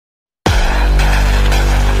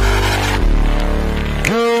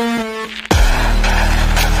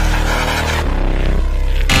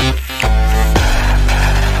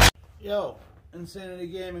Insanity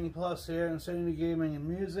Gaming Plus here, Insanity Gaming and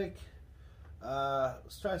Music.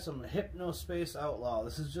 Let's try some Hypnospace Outlaw.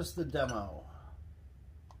 This is just the demo.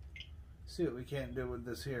 See what we can't do with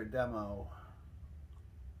this here demo.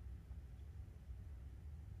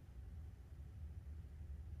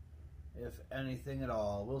 If anything at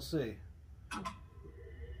all. We'll see.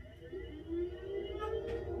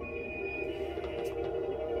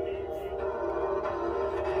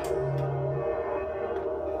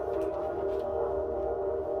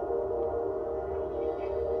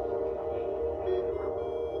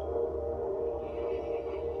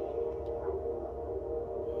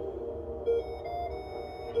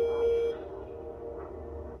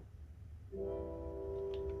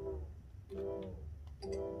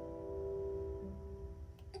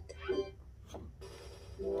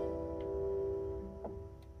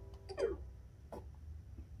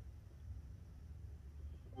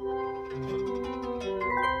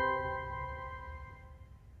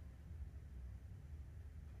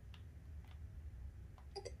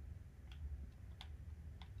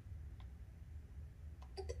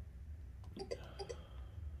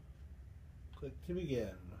 Click to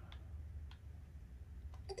begin.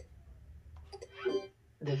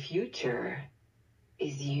 The future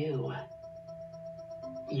is you.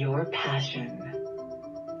 Your passion.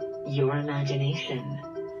 Your imagination.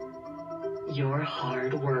 Your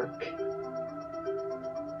hard work.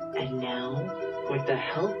 And now, with the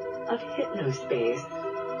help of Hypnospace,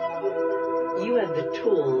 you have the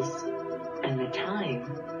tools and the time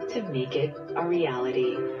to make it a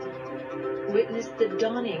reality. Witness the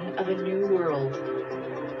dawning of a new world,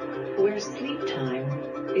 where sleep time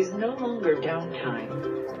is no longer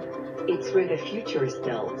downtime. It's where the future is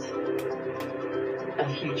built.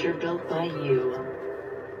 A future built by you.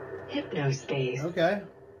 Hypnospace. Okay.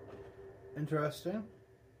 Interesting,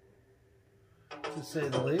 to say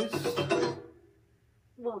the least.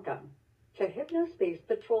 Welcome to Hypnospace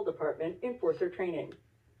Patrol Department Enforcer Training.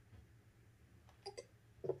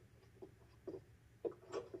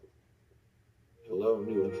 Hello,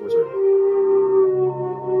 new enforcer.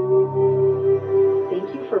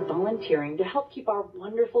 Thank you for volunteering to help keep our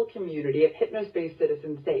wonderful community of Hypnospace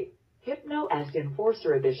citizens safe. HypnoS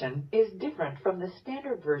Enforcer Edition is different from the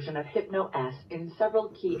standard version of HypnoS in several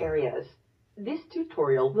key areas. This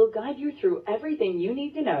tutorial will guide you through everything you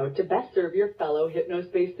need to know to best serve your fellow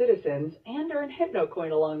Hypnospace citizens and earn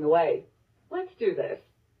HypnoCoin along the way. Let's do this.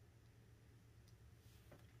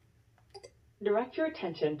 Direct your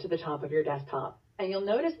attention to the top of your desktop, and you'll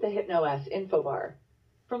notice the HypnoS info bar.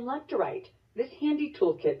 From left to right, this handy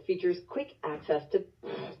toolkit features quick access to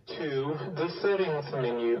the settings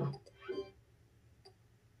menu,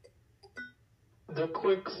 the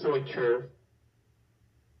quick switcher,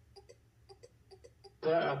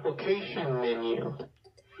 the application menu,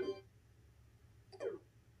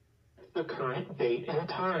 the current date and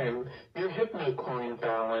time, your HypnoCoin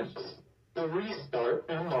balance, the restart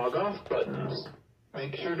and log off buttons.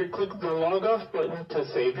 Make sure to click the log off button to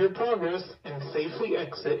save your progress and safely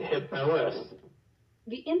exit HypnoS.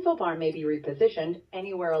 The info bar may be repositioned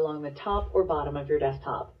anywhere along the top or bottom of your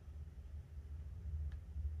desktop.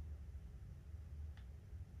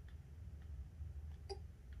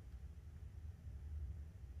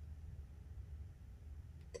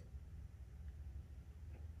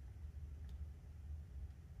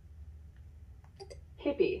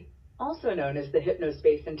 Hippie, also known as the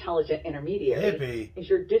Hypnospace Intelligent Intermediary, is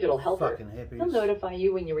your digital helper. He'll notify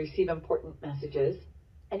you when you receive important messages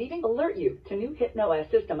and even alert you to new HypnoS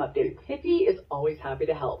system updates. Hippie is always happy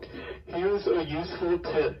to help. Here's a useful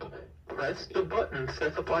tip. Press the button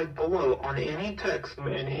specified below on any text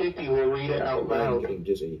and Hippie will read it out loud. I'm getting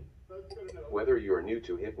dizzy. Whether you're new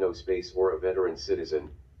to Hypnospace or a veteran citizen,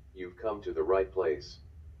 you've come to the right place.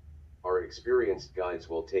 Our experienced guides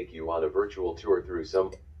will take you on a virtual tour through some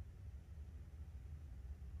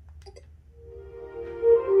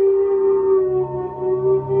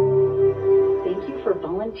for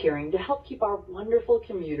volunteering to help keep our wonderful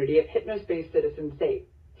community of Hypnospace citizens safe.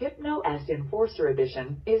 HypnoS Enforcer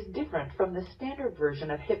Edition is different from the standard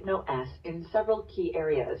version of HypnoS in several key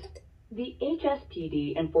areas. The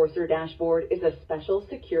HSPD Enforcer Dashboard is a special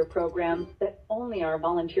secure program that only our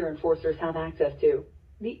volunteer enforcers have access to.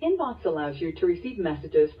 The inbox allows you to receive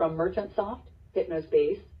messages from MerchantSoft,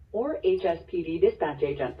 Hypnospace, or HSPD dispatch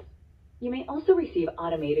agents. You may also receive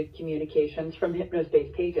automated communications from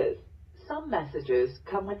Hypnospace pages. Some messages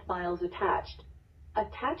come with files attached.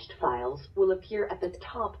 Attached files will appear at the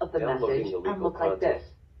top of the message and look like this.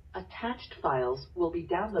 Attached files will be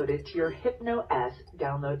downloaded to your HypnoS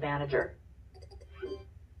download manager.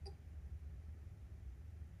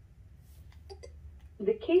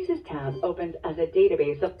 The Cases tab opens as a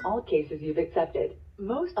database of all cases you've accepted.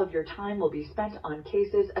 Most of your time will be spent on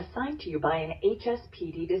cases assigned to you by an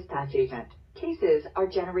HSPD dispatch agent. Cases are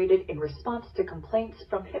generated in response to complaints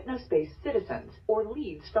from Hypnospace citizens or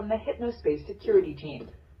leads from the Hypnospace security team.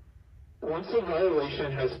 Once a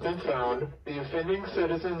violation has been found, the offending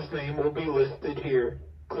citizen's name will be listed here.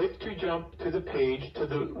 Click to jump to the page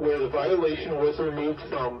where the violation was removed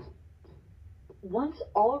from. Once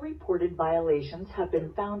all reported violations have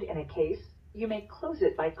been found in a case, you may close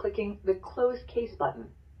it by clicking the Close Case button.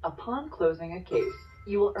 Upon closing a case,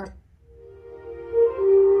 you will earn...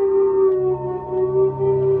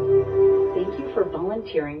 Thank you for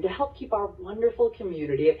volunteering to help keep our wonderful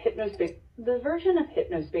community of Hypnospace. The version of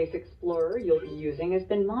Hypnospace Explorer you'll be using has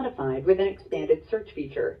been modified with an expanded search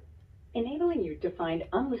feature, enabling you to find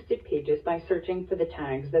unlisted pages by searching for the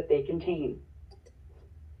tags that they contain.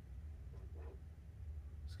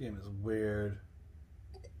 This game is weird.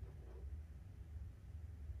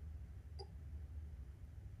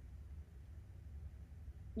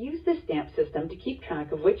 Use the stamp system to keep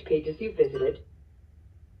track of which pages you visited.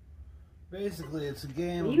 Basically, it's a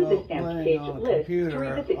game View the about stamped playing page on a list to computer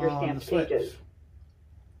revisit your on the stamped Switch. pages.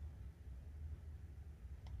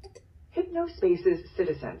 Hypnospace's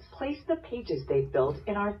citizens place the pages they've built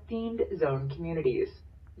in our themed zone communities.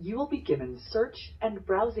 You will be given search and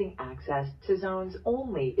browsing access to zones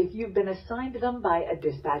only if you've been assigned them by a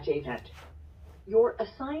dispatch agent. Your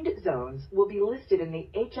assigned zones will be listed in the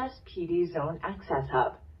HSPD Zone Access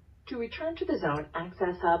Hub. To return to the Zone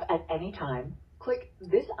Access Hub at any time, click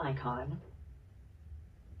this icon.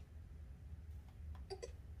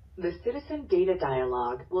 The Citizen Data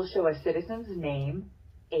dialog will show a citizen's name,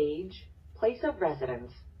 age, place of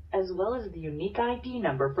residence, as well as the unique ID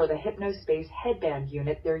number for the Hypnospace headband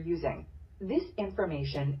unit they're using. This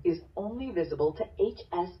information is only visible to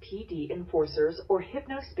HSPD enforcers or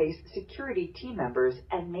Hypnospace security team members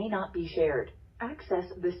and may not be shared. Access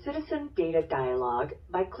the Citizen Data dialog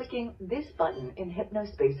by clicking this button in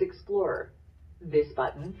Hypnospace Explorer, this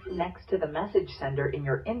button next to the message sender in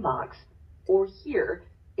your inbox, or here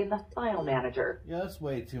in the File Manager. Yeah, that's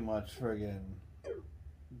way too much friggin'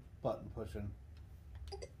 button pushing.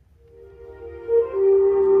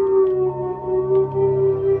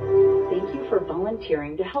 Thank you for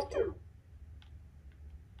volunteering to help.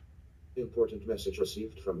 Important message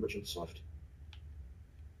received from Merchant Soft.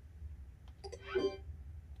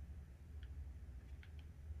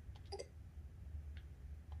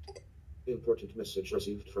 Important message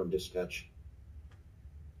received from dispatch.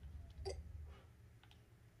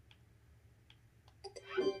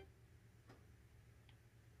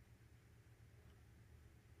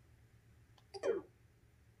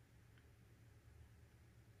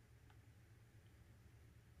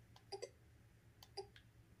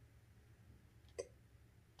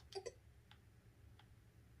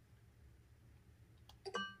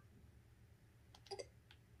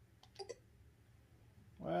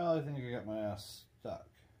 Well, I think I got my ass stuck.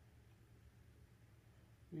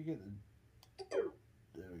 You get the...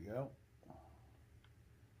 There we go.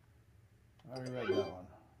 I already read that one.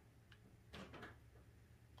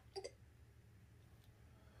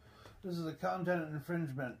 This is a content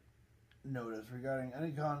infringement notice regarding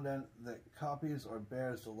any content that copies or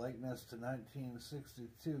bears the likeness to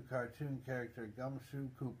 1962 cartoon character Gumshoe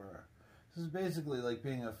Cooper. This is basically like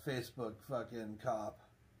being a Facebook fucking cop.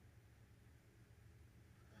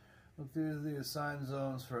 Look through the assigned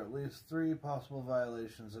zones for at least 3 possible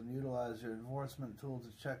violations and utilize your enforcement tool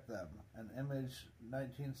to check them. An image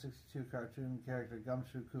 1962 cartoon character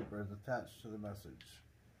Gumshoe Cooper is attached to the message.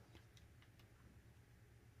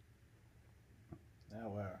 Now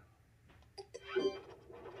where?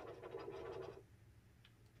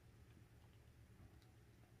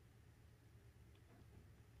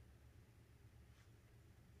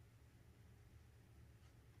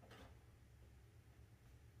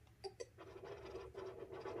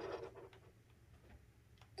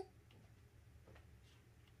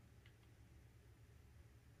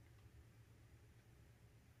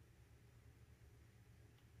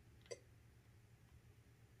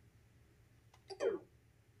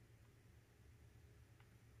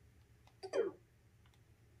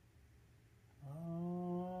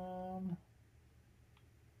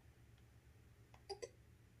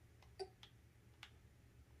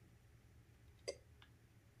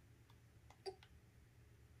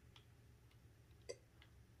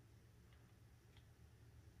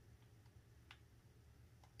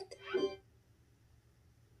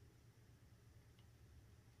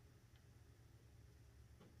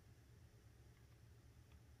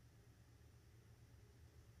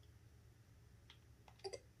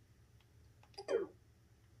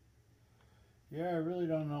 Yeah, I really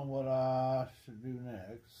don't know what I should do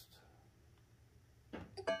next.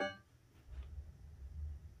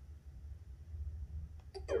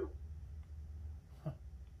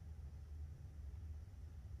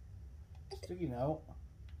 Sticky note.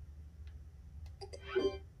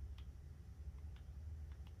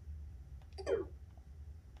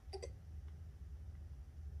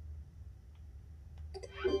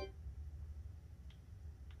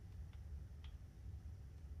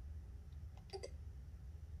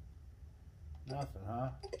 Nothing, huh?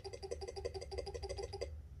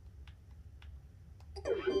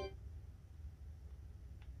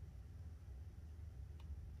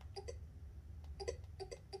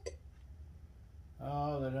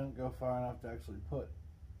 Oh, they didn't go far enough to actually put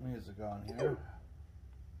music on here.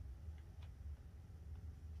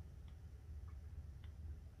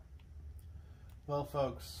 Well,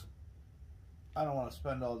 folks, I don't want to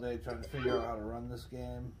spend all day trying to figure out how to run this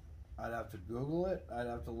game. I'd have to Google it. I'd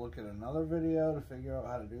have to look at another video to figure out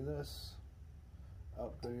how to do this.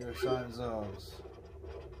 Oh, go to your assigned zones.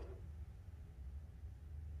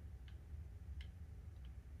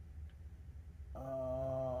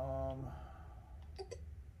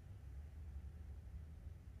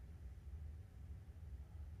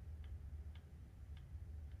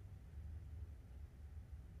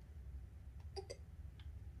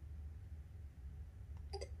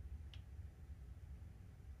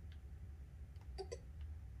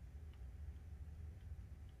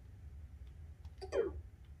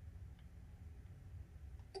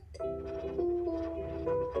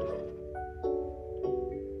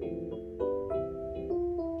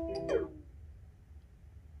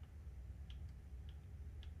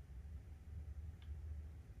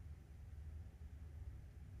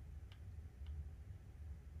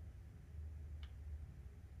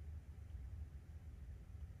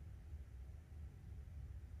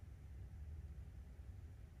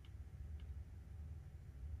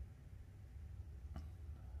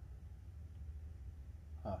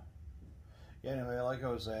 Anyway, like I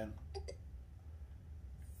was saying,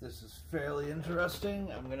 this is fairly interesting.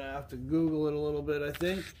 I'm gonna have to Google it a little bit, I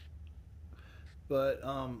think. But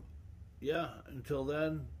yeah, until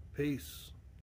then, peace.